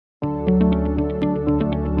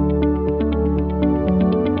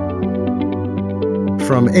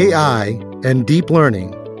From AI and deep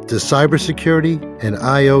learning to cybersecurity and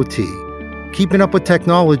IoT, keeping up with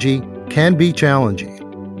technology can be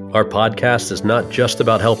challenging. Our podcast is not just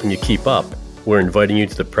about helping you keep up. We're inviting you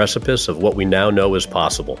to the precipice of what we now know is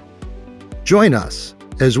possible. Join us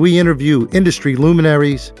as we interview industry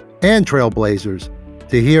luminaries and trailblazers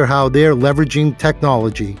to hear how they're leveraging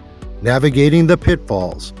technology, navigating the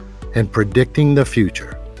pitfalls, and predicting the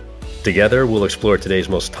future. Together, we'll explore today's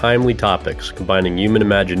most timely topics, combining human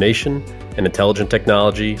imagination and intelligent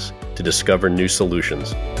technologies to discover new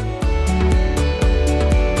solutions.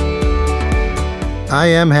 I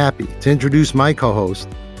am happy to introduce my co-host,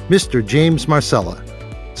 Mr. James Marcella,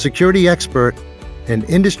 security expert and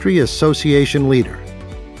industry association leader.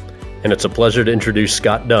 And it's a pleasure to introduce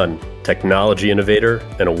Scott Dunn, technology innovator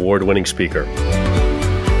and award-winning speaker.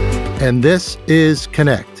 And this is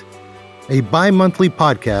Connect, a bi-monthly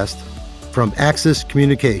podcast from Axis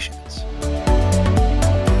Communications.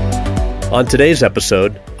 On today's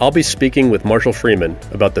episode, I'll be speaking with Marshall Freeman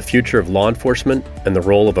about the future of law enforcement and the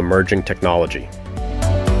role of emerging technology.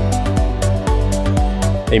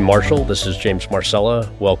 Hey Marshall, this is James Marcella.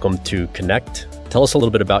 Welcome to Connect. Tell us a little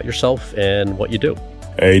bit about yourself and what you do.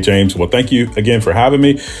 Hey, James. Well, thank you again for having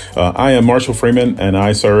me. I am Marshall Freeman, and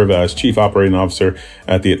I serve as Chief Operating Officer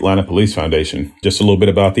at the Atlanta Police Foundation. Just a little bit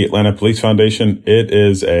about the Atlanta Police Foundation. It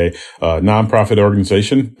is a nonprofit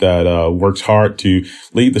organization that works hard to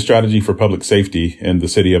lead the strategy for public safety in the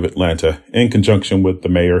city of Atlanta in conjunction with the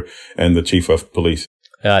mayor and the chief of police.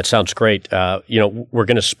 It sounds great. We're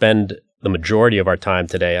going to spend the majority of our time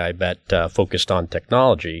today, I bet, focused on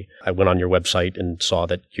technology. I went on your website and saw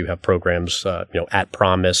that you have programs, At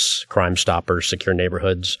Promise, Crime Stoppers, Secure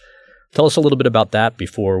Neighborhoods. Tell us a little bit about that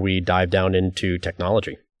before we dive down into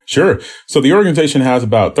technology. Sure. So the organization has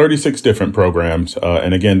about 36 different programs.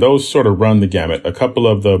 And again, those sort of run the gamut. A couple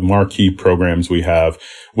of the marquee programs we have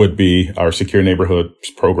would be our Secure Neighborhoods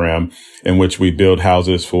program, in which we build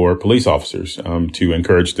houses for police officers to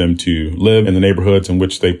encourage them to live in the neighborhoods in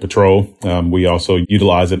which they patrol. We also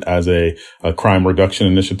utilize it as a crime reduction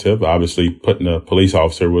initiative, obviously putting a police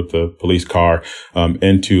officer with a police car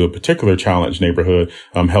into a particular challenged neighborhood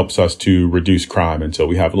helps us to reduce crime. And so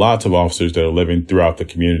we have lots of officers that are living throughout the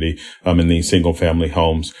community in these single family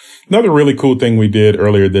homes. Another really cool thing we did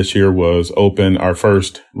earlier this year was open our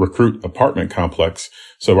first recruit apartment complex.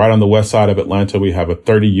 So right on the west side of Atlanta, we have a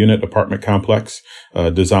 30-unit apartment complex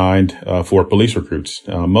designed for police recruits,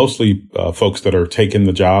 mostly folks that are taking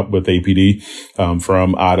the job with APD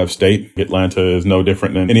from out of state. Atlanta is no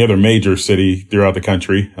different than any other major city throughout the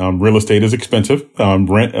country. Real estate is expensive.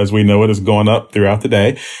 Rent, as we know it, is going up throughout the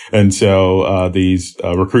day. And so these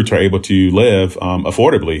recruits are able to live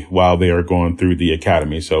affordably while they are going through the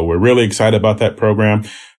academy. So we're really excited about that program.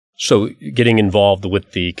 So getting involved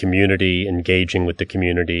with the community, engaging with the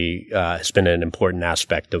community has been an important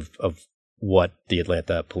aspect of what the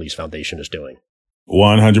Atlanta Police Foundation is doing.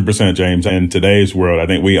 100%, James. In today's world, I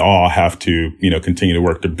think we all have to, continue to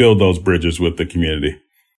work to build those bridges with the community.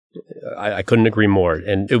 I couldn't agree more.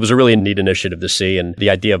 And it was a really neat initiative to see. And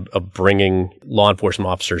the idea of bringing law enforcement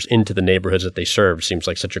officers into the neighborhoods that they serve seems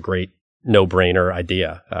like such a great no-brainer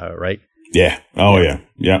idea, right? Yeah. Oh,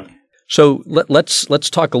 yeah. So let's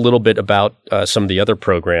talk a little bit about some of the other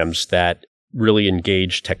programs that really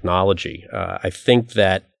engage technology. I think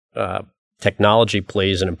that technology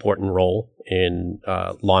plays an important role in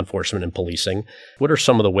law enforcement and policing. What are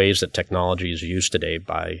some of the ways that technology is used today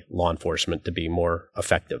by law enforcement to be more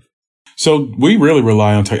effective? So we really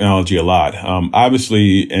rely on technology a lot.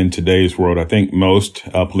 Obviously, in today's world, I think most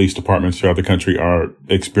police departments throughout the country are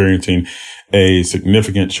experiencing a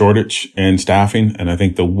significant shortage in staffing. And I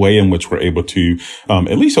think the way in which we're able to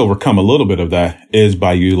at least overcome a little bit of that is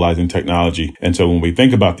by utilizing technology. And so when we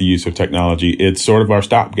think about the use of technology, it's sort of our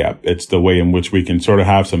stopgap. It's the way in which we can sort of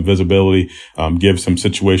have some visibility, give some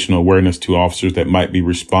situational awareness to officers that might be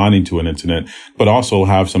responding to an incident, but also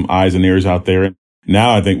have some eyes and ears out there.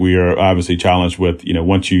 Now, I think we are obviously challenged with,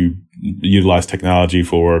 once you utilize technology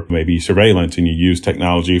for maybe surveillance and you use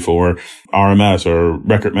technology for RMS or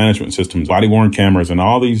record management systems, body worn cameras, and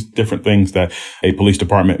all these different things that a police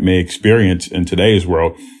department may experience in today's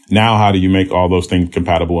world. Now, how do you make all those things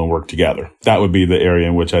compatible and work together? That would be the area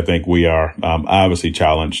in which I think we are obviously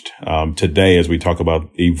challenged today as we talk about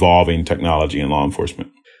evolving technology in law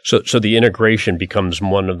enforcement. So the integration becomes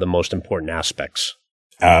one of the most important aspects.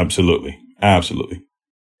 Absolutely.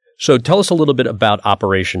 So tell us a little bit about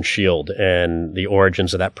Operation Shield and the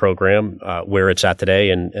origins of that program, where it's at today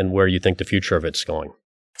and where you think the future of it's going.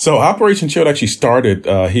 So Operation Shield actually started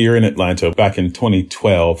here in Atlanta back in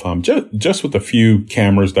 2012, just with a few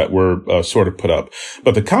cameras that were sort of put up.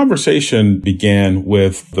 But the conversation began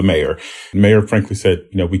with the mayor. The mayor frankly said,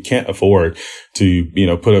 we can't afford to,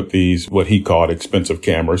 put up these, what he called expensive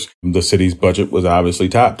cameras. The city's budget was obviously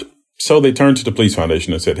tapped. So they turned to the Police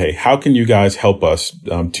Foundation and said, hey, how can you guys help us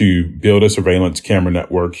to build a surveillance camera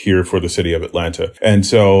network here for the city of Atlanta? And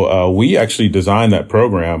so we actually designed that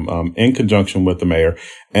program in conjunction with the mayor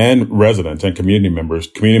and residents and community members.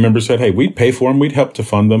 Community members said, hey, we'd pay for them. We'd help to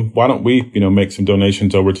fund them. Why don't we, make some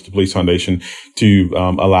donations over to the Police Foundation to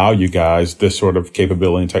allow you guys this sort of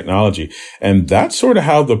capability and technology? And that's sort of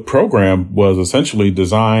how the program was essentially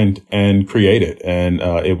designed and created. And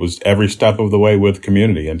it was every step of the way with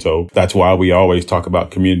community. And so that's why we always talk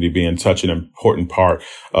about community being such an important part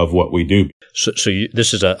of what we do. So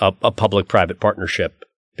this is a public-private partnership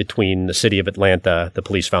between the city of Atlanta, the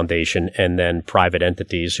Police Foundation, and then private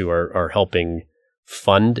entities who are helping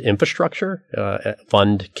fund infrastructure,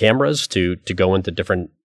 fund cameras to go into different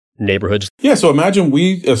neighborhoods. Yeah, so imagine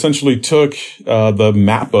we essentially took the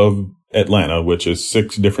map of Atlanta, which is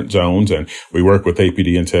 6 different zones, and we worked with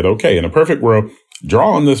APD and said, okay, in a perfect world,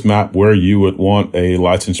 draw on this map where you would want a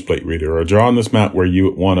license plate reader, or draw on this map where you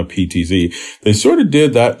would want a PTZ. They sort of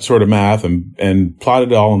did that sort of math and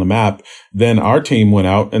plotted it all on the map. Then our team went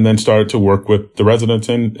out and then started to work with the residents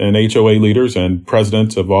and HOA leaders and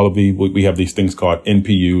presidents of all of we have these things called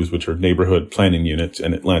NPUs, which are neighborhood planning units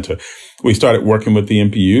in Atlanta. We started working with the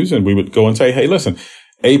NPUs and we would go and say, hey, listen,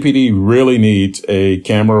 APD really needs a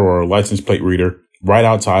camera or a license plate reader right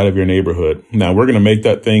outside of your neighborhood. Now, we're going to make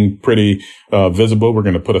that thing pretty visible. We're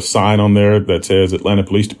going to put a sign on there that says Atlanta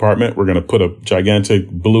Police Department. We're going to put a gigantic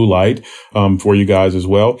blue light for you guys as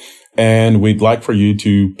well. And we'd like for you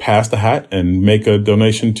to pass the hat and make a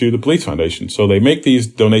donation to the Police Foundation. So they make these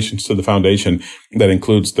donations to the foundation that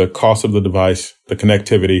includes the cost of the device, the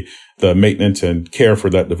connectivity, the maintenance and care for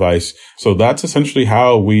that device. So that's essentially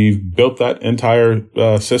how we've built that entire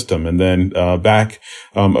system. And then back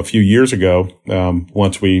a few years ago,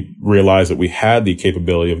 once we realized that we had the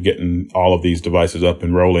capability of getting all of these devices up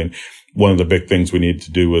and rolling, one of the big things we needed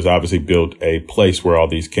to do was obviously build a place where all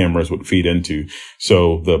these cameras would feed into.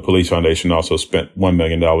 So the Police Foundation also spent $1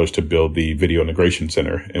 million to build the Video Integration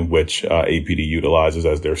Center, in which APD utilizes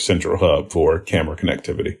as their central hub for camera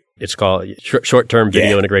connectivity. It's called Short-Term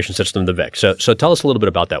Video Integration System, the VIC. So tell us a little bit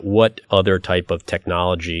about that. What other type of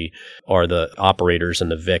technology are the operators in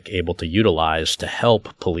the VIC able to utilize to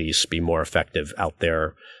help police be more effective out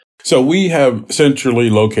there? So we have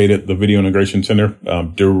centrally located the Video Integration Center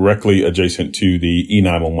directly adjacent to the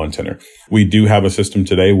E911 Center. We do have a system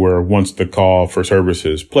today where once the call for service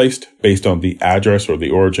is placed based on the address or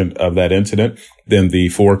the origin of that incident, then the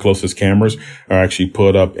 4 closest cameras are actually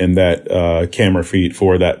put up in that camera feed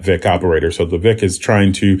for that VIC operator. So the VIC is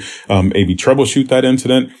trying to maybe troubleshoot that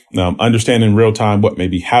incident, understand in real time what may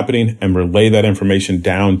be happening, and relay that information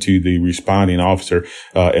down to the responding officer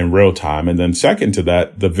in real time. And then second to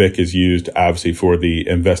that, the VIC is used obviously for the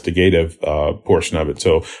investigative portion of it.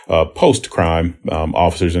 So post-crime,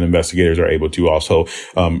 officers and investigators are able to also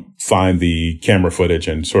find the camera footage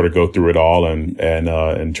and sort of go through it all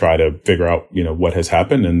and try to figure out, what has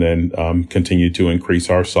happened, and then continue to increase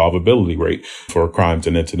our solvability rate for crimes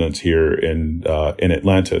and incidents here in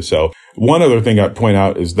Atlanta. So one other thing I'd point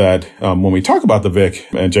out is that when we talk about the VIC,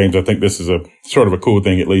 and James, I think this is a sort of a cool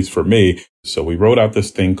thing, at least for me. So we wrote out this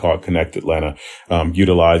thing called Connect Atlanta,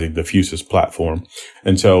 utilizing the Fusus platform.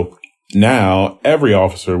 And so now every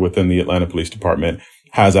officer within the Atlanta Police Department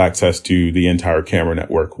has access to the entire camera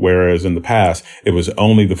network, whereas in the past, it was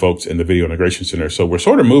only the folks in the Video Integration Center. So we're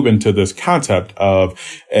sort of moving to this concept of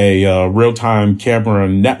a real-time camera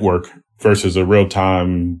network versus a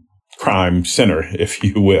real-time crime center, if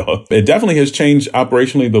you will. It definitely has changed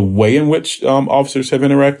operationally the way in which officers have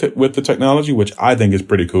interacted with the technology, which I think is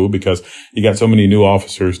pretty cool because you got so many new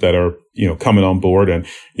officers that are, coming on board, and,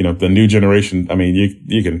 the new generation. I mean,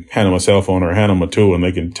 you can hand them a cell phone or hand them a tool and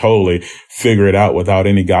they can totally figure it out without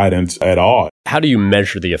any guidance at all. How do you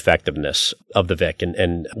measure the effectiveness of the VIC,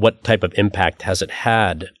 and what type of impact has it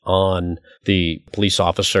had on the police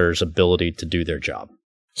officer's ability to do their job?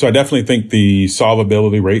 So I definitely think the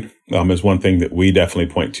solvability rate is one thing that we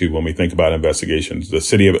definitely point to when we think about investigations. The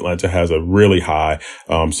city of Atlanta has a really high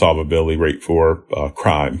solvability rate for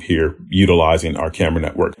crime here, utilizing our camera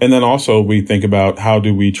network. And then also we think about how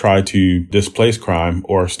do we try to displace crime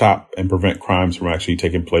or stop and prevent crimes from actually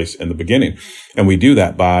taking place in the beginning. And we do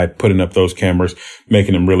that by putting up those cameras,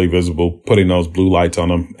 making them really visible, putting those blue lights on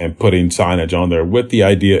them, and putting signage on there with the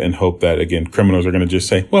idea and hope that, again, criminals are going to just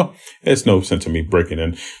say, well, it's no sense of me breaking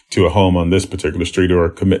into a home on this particular street or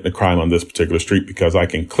committing a crime on this particular street because I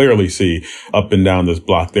can clearly see up and down this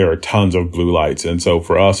block there are tons of blue lights. And so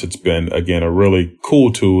for us, it's been, again, a really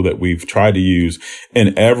cool tool that we've tried to use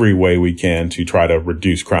in every way we can to try to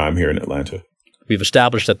reduce crime here in Atlanta. We've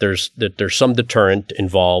established that there's some deterrent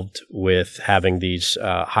involved with having these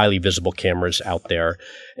highly visible cameras out there,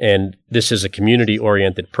 and this is a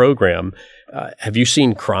community-oriented program. Have you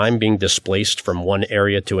seen crime being displaced from one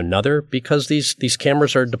area to another because these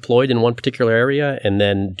cameras are deployed in one particular area? And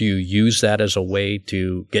then do you use that as a way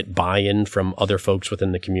to get buy-in from other folks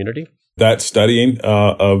within the community? That studying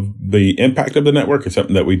of the impact of the network is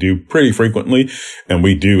something that we do pretty frequently. And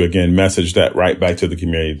we do, again, message that right back to the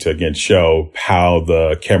community to, again, show how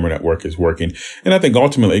the camera network is working. And I think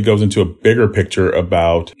ultimately it goes into a bigger picture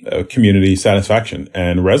about community satisfaction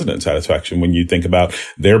and resident satisfaction. When you think about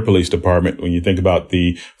their police department, when you think about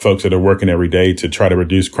the folks that are working every day to try to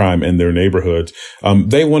reduce crime in their neighborhoods,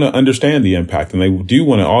 they want to understand the impact. And they do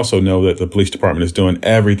want to also know that the police department is doing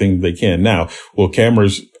everything they can. Now, will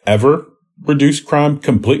cameras ever reduce crime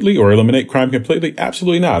completely or eliminate crime completely?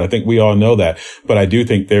 Absolutely not. I think we all know that. But I do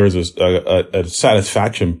think there is a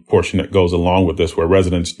satisfaction portion that goes along with this where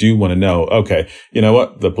residents do want to know, okay, you know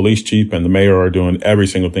what? The police chief and the mayor are doing every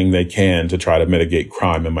single thing they can to try to mitigate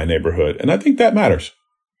crime in my neighborhood. And I think that matters.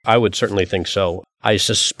 I would certainly think so. I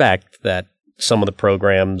suspect that some of the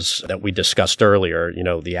programs that we discussed earlier,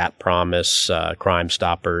 the At Promise, Crime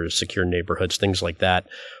Stoppers, Secure Neighborhoods, things like that,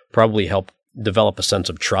 probably help develop a sense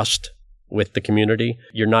of trust with the community.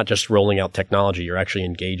 You're not just rolling out technology, you're actually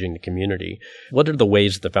engaging the community. What are the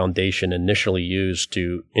ways the foundation initially used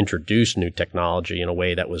to introduce new technology in a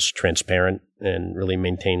way that was transparent and really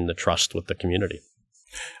maintain the trust with the community?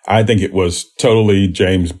 I think it was totally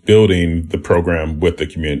James building the program with the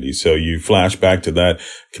community. So you flash back to that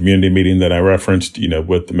community meeting that I referenced,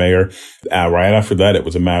 with the mayor. Right after that, it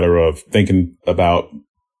was a matter of thinking about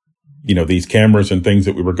these cameras and things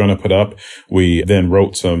that we were going to put up. We then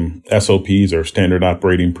wrote some SOPs or standard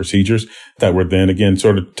operating procedures that were then again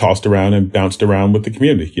sort of tossed around and bounced around with the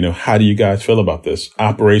community. How do you guys feel about this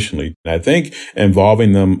operationally? And I think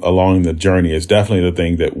involving them along the journey is definitely the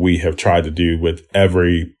thing that we have tried to do with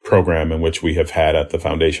every program in which we have had at the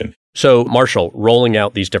foundation. So, Marshall, rolling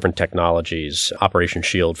out these different technologies, Operation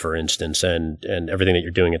Shield, for instance, and everything that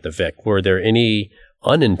you're doing at the VIC, were there any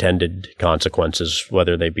unintended consequences,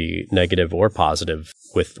 whether they be negative or positive,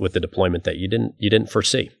 with the deployment that you didn't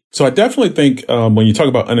foresee? So I definitely think when you talk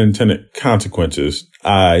about unintended consequences,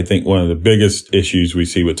 I think one of the biggest issues we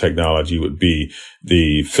see with technology would be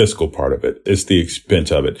the fiscal part of it. It's the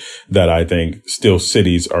expense of it that I think still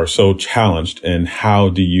cities are so challenged in how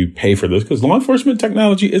do you pay for this? Because law enforcement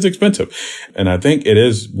technology is expensive. And I think it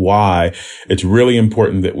is why it's really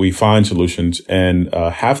important that we find solutions and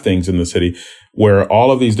have things in the city where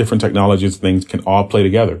all of these different technologies, things can all play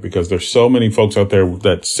together, because there's so many folks out there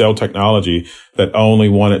that sell technology that only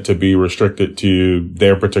want it to be restricted to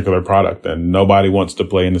their particular product, and nobody wants to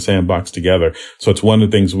play in the sandbox together. So it's one of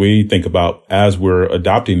the things we think about as we're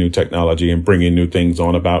adopting new technology and bringing new things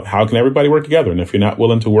on about how can everybody work together. And if you're not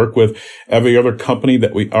willing to work with every other company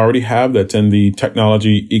that we already have that's in the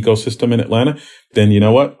technology ecosystem in Atlanta, then you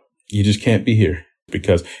know what? You just can't be here,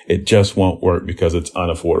 because it just won't work because it's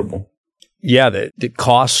unaffordable. Yeah, the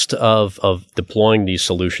cost of deploying these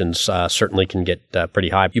solutions certainly can get pretty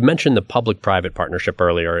high. You mentioned the public-private partnership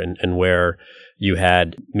earlier, and where you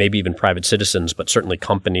had maybe even private citizens, but certainly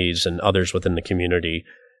companies and others within the community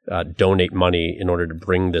donate money in order to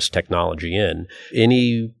bring this technology in.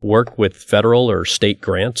 Any work with federal or state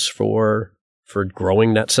grants for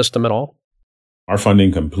growing that system at all? Our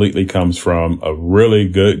funding completely comes from a really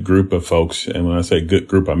good group of folks. And when I say good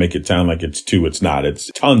group, I make it sound like it's two. It's not.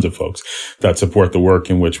 It's tons of folks that support the work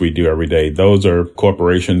in which we do every day. Those are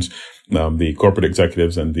corporations, the corporate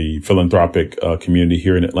executives and the philanthropic community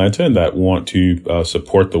here in Atlanta, and that want to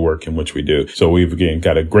support the work in which we do. So we've, again,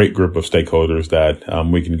 got a great group of stakeholders that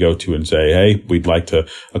we can go to and say, hey, we'd like to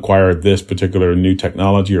acquire this particular new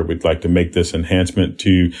technology, or we'd like to make this enhancement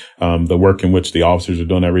to the work in which the officers are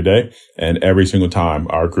doing every day. And every single time,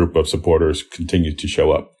 our group of supporters continue to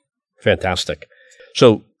show up. Fantastic.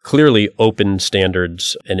 So clearly, open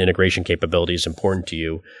standards and integration capability is important to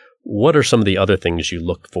you. What are some of the other things you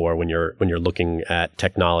look for when you're looking at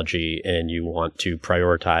technology and you want to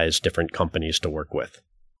prioritize different companies to work with?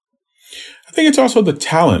 I think it's also the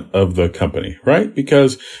talent of the company, right?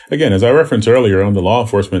 Because again, as I referenced earlier on the law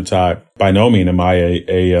enforcement side, by no means am I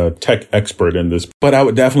a tech expert in this, but I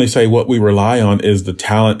would definitely say what we rely on is the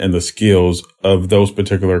talent and the skills of those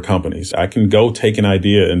particular companies. I can go take an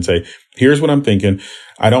idea and say, here's what I'm thinking.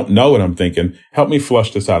 I don't know what I'm thinking. Help me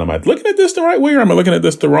flush this out. Am I looking at this the right way or am I looking at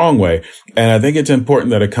this the wrong way? And I think it's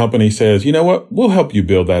important that a company says, you know what, we'll help you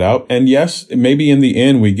build that out. And yes, maybe in the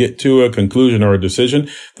end, we get to a conclusion or a decision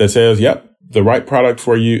that says, yep, the right product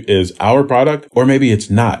for you is our product, or maybe it's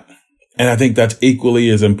not. And I think that's equally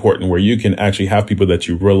as important, where you can actually have people that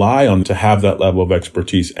you rely on to have that level of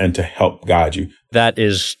expertise and to help guide you. That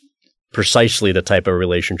is precisely the type of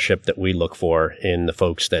relationship that we look for in the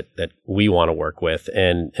folks that we want to work with.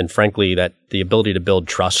 And frankly, that the ability to build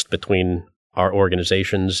trust between our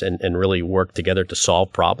organizations and really work together to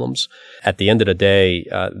solve problems. At the end of the day,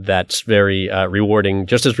 that's very rewarding,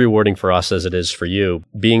 just as rewarding for us as it is for you.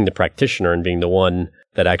 Being the practitioner and being the one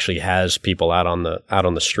that actually has people out on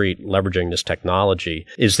the street leveraging this technology.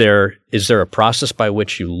 Is there a process by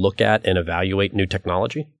which you look at and evaluate new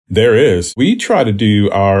technology? There is. We try to do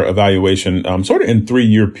our evaluation sort of in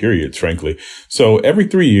 3-year periods, frankly. So every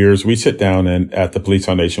 3 years, we sit down and at the Police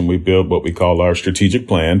Foundation, we build what we call our strategic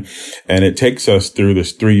plan. And it takes us through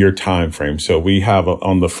this 3-year time frame. So we have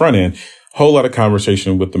on the front end, a whole lot of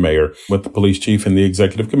conversation with the mayor, with the police chief and the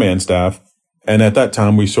executive command staff. And at that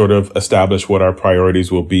time, we sort of establish what our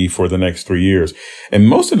priorities will be for the next 3 years. And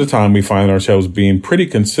most of the time, we find ourselves being pretty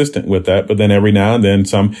consistent with that. But then every now and then,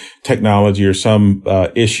 some technology or some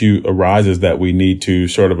issue arises that we need to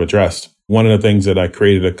sort of address. One of the things that I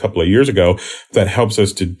created a couple of years ago that helps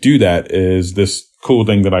us to do that is this cool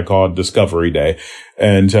thing that I call Discovery Day.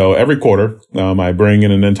 And so every quarter, I bring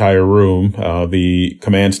in an entire room, the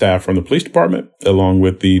command staff from the police department, along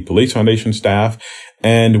with the Police Foundation staff.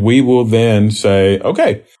 And we will then say,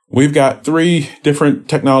 okay, we've got 3 different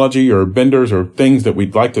technology or vendors or things that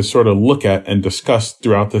we'd like to sort of look at and discuss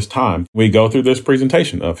throughout this time. We go through this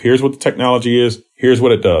presentation of here's what the technology is. Here's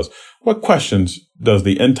what it does. What questions does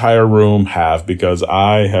the entire room have? Because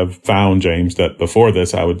I have found, James, that before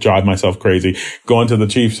this, I would drive myself crazy going to the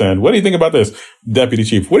chief saying, what do you think about this? Deputy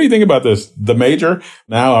chief, what do you think about this? The major?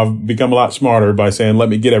 Now I've become a lot smarter by saying, let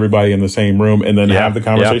me get everybody in the same room and then have the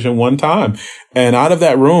conversation one time. And out of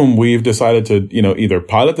that room, we've decided to, either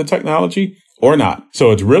pilot the technology or not.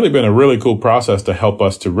 So it's really been a really cool process to help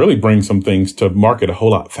us to really bring some things to market a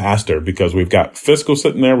whole lot faster, because we've got fiscal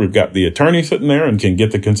sitting there, we've got the attorney sitting there, and can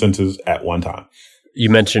get the consensus at one time.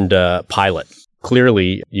 You mentioned pilot.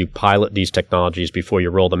 Clearly, you pilot these technologies before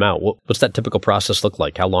you roll them out. What's that typical process look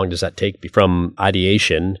like? How long does that take from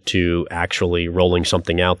ideation to actually rolling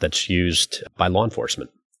something out that's used by law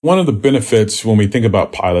enforcement? One of the benefits when we think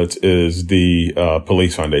about pilots is the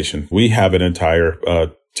Police Foundation. We have an entire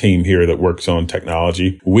team here that works on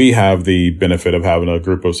technology. We have the benefit of having a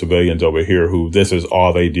group of civilians over here who this is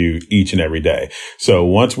all they do each and every day. So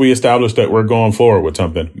once we establish that we're going forward with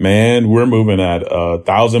something, man, we're moving at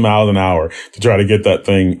 1,000 miles an hour to try to get that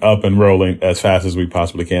thing up and rolling as fast as we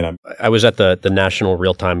possibly can. I was at the National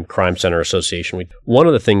Real-Time Crime Center Association. One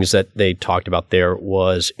of the things that they talked about there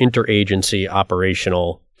was interagency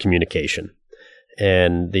operational communication.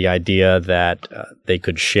 And the idea that they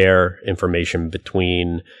could share information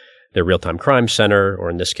between the Real-Time Crime Center, or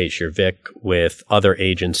in this case, your VIC, with other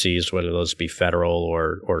agencies, whether those be federal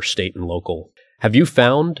or state and local. Have you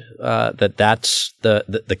found that that's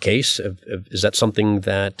the case? Is that something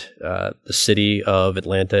that the city of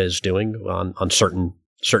Atlanta is doing on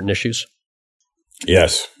certain issues?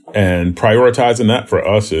 Yes. And prioritizing that for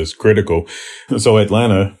us is critical. So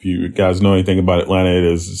Atlanta, if you guys know anything about Atlanta, it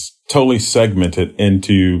is totally segmented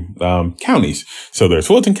into counties. So there's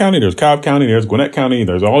Fulton County, there's Cobb County, there's Gwinnett County,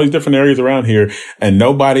 there's all these different areas around here, and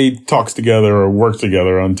nobody talks together or works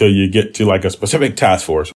together until you get to like a specific task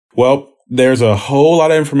force. Well, there's a whole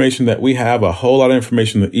lot of information that we have, a whole lot of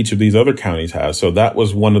information that each of these other counties has. So that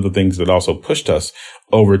was one of the things that also pushed us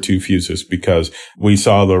over to Fusus, because we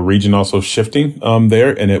saw the region also shifting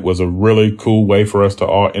there, and it was a really cool way for us to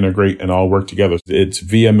all integrate and all work together. It's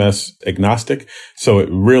VMS agnostic, so it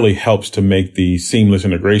really helps to make the seamless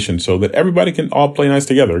integration so that everybody can all play nice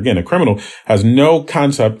together. Again, a criminal has no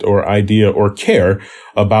concept or idea or care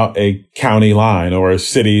about a county line or a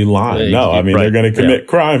city line. No, I mean, they're going to commit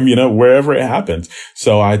crime, wherever it happens.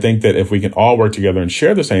 So I think that if we can all work together and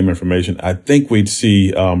share the same information, I think we'd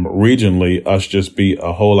see regionally us just be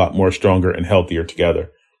a whole lot more stronger and healthier together.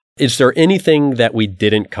 Is there anything that we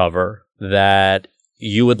didn't cover that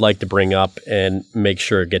you would like to bring up and make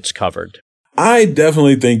sure it gets covered? I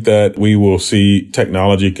definitely think that we will see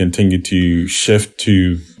technology continue to shift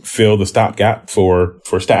to fill the stopgap for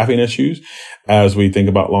staffing issues as we think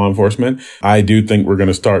about law enforcement. I do think we're going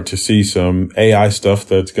to start to see some AI stuff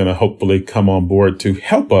that's going to hopefully come on board to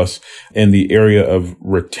help us in the area of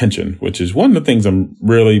retention, which is one of the things I'm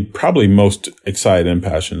really probably most excited and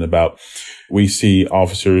passionate about. We see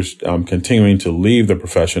officers continuing to leave the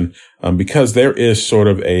profession because there is sort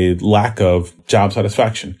of a lack of job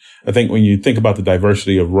satisfaction. I think when you think about the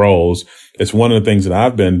diversity of roles, it's one of the things that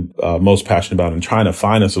I've been most passionate about and trying to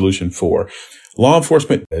find a solution for. Law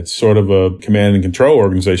enforcement, it's sort of a command and control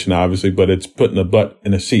organization, obviously, but it's putting a butt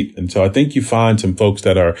in a seat. And so I think you find some folks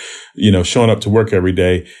that are, showing up to work every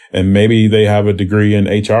day, and maybe they have a degree in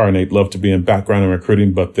HR and they'd love to be in background and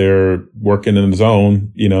recruiting, but they're working in the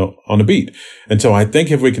zone, on the beat. And so I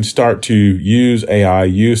think if we can start to use AI,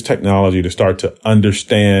 use technology to start to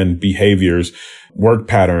understand behaviors, work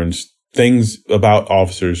patterns, things about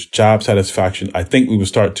officers, job satisfaction, I think we would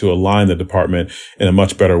start to align the department in a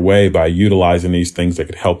much better way by utilizing these things that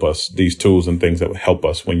could help us, these tools and things that would help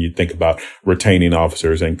us when you think about retaining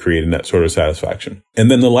officers and creating that sort of satisfaction.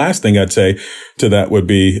 And then the last thing I'd say to that would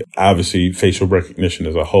be, obviously, facial recognition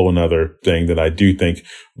is a whole nother thing that I do think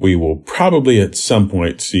we will probably at some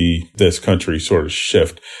point see this country sort of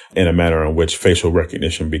shift in a manner in which facial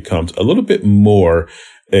recognition becomes a little bit more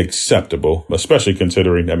acceptable, especially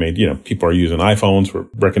considering, people are using iPhones for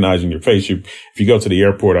recognizing your face. If you go to the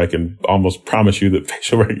airport, I can almost promise you that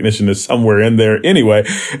facial recognition is somewhere in there anyway.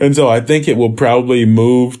 And so I think it will probably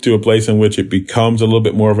move to a place in which it becomes a little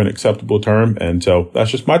bit more of an acceptable term. And so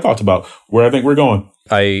that's just my thoughts about where I think we're going.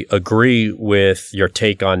 I agree with your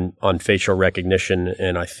take on facial recognition.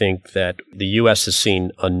 And I think that the U.S. has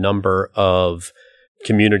seen a number of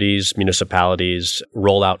communities, municipalities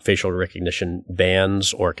roll out facial recognition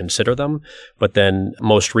bans or consider them. But then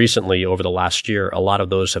most recently, over the last year, a lot of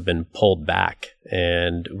those have been pulled back.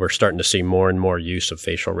 And we're starting to see more and more use of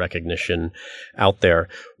facial recognition out there.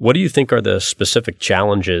 What do you think are the specific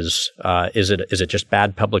challenges? Is it just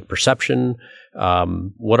bad public perception?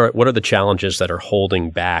 What are the challenges that are holding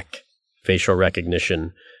back facial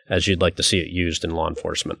recognition as you'd like to see it used in law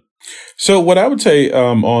enforcement? So what I would say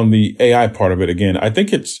on the AI part of it, again, I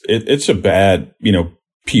think it's a bad,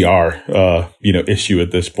 PR, issue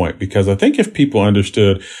at this point, because I think if people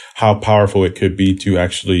understood how powerful it could be to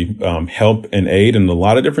actually help and aid in a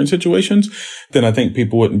lot of different situations, then I think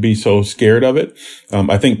people wouldn't be so scared of it.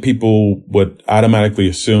 I think people would automatically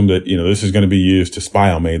assume that, this is going to be used to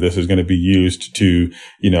spy on me. This is going to be used to,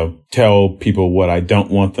 tell people what I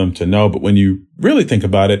don't want them to know. But when you really think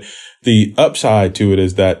about it, the upside to it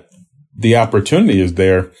is that the opportunity is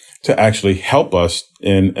there to actually help us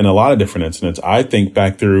in a lot of different incidents. I think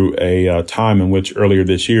back through a time in which earlier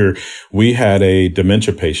this year, we had a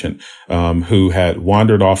dementia patient who had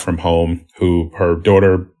wandered off from home, who her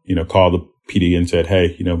daughter, called the PD and said,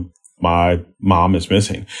 hey, my mom is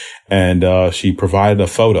missing. And she provided a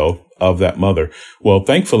photo of that mother. Well,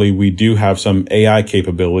 thankfully, we do have some AI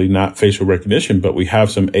capability, not facial recognition, but we have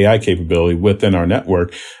some AI capability within our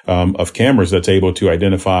network of cameras that's able to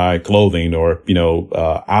identify clothing or,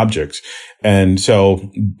 objects. And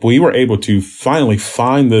so we were able to finally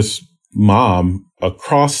find this mom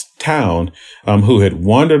across town who had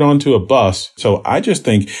wandered onto a bus. So I just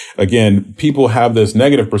think, again, people have this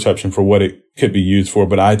negative perception for what it could be used for,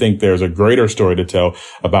 but I think there's a greater story to tell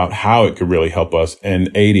about how it could really help us in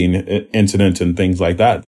aiding incidents and things like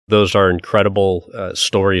that. Those are incredible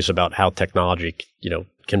stories about how technology,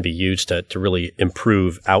 can be used to really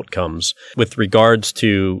improve outcomes. With regards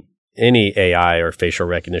to any AI or facial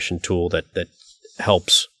recognition tool that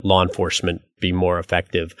helps law enforcement be more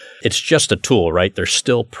effective, it's just a tool, right? There's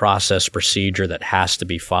still process, procedure that has to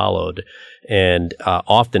be followed. And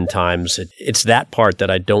oftentimes it's that part that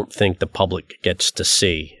I don't think the public gets to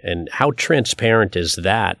see. And how transparent is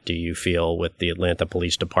that, do you feel, with the Atlanta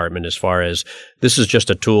Police Department as far as this is just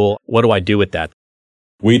a tool? What do I do with that?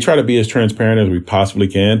 We try to be as transparent as we possibly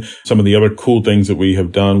can. Some of the other cool things that we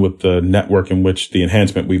have done with the network, in which the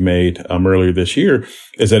enhancement we made earlier this year,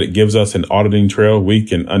 is that it gives us an auditing trail. We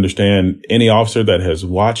can understand any officer that has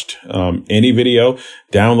watched any video,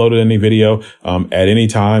 downloaded any video at any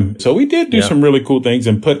time. So we did do some really cool things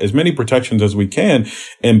and put as many protections as we can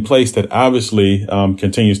in place that obviously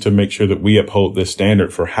continues to make sure that we uphold this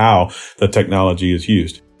standard for how the technology is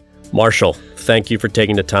used. Marshall, thank you for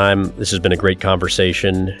taking the time. This has been a great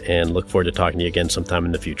conversation, and look forward to talking to you again sometime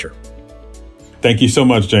in the future. Thank you so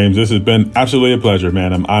much, James. This has been absolutely a pleasure,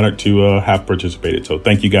 man. I'm honored to have participated. So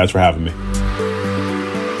thank you guys for having me.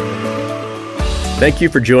 Thank you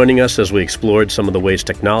for joining us as we explored some of the ways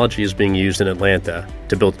technology is being used in Atlanta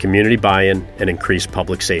to build community buy-in and increase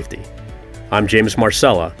public safety. I'm James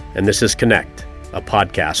Marcella, and this is Connect, a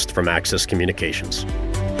podcast from Access Communications.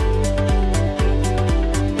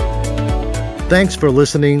 Thanks for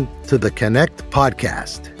listening to the Connect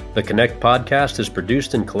podcast. The Connect podcast is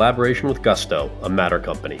produced in collaboration with Gusto, a Matter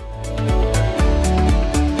company.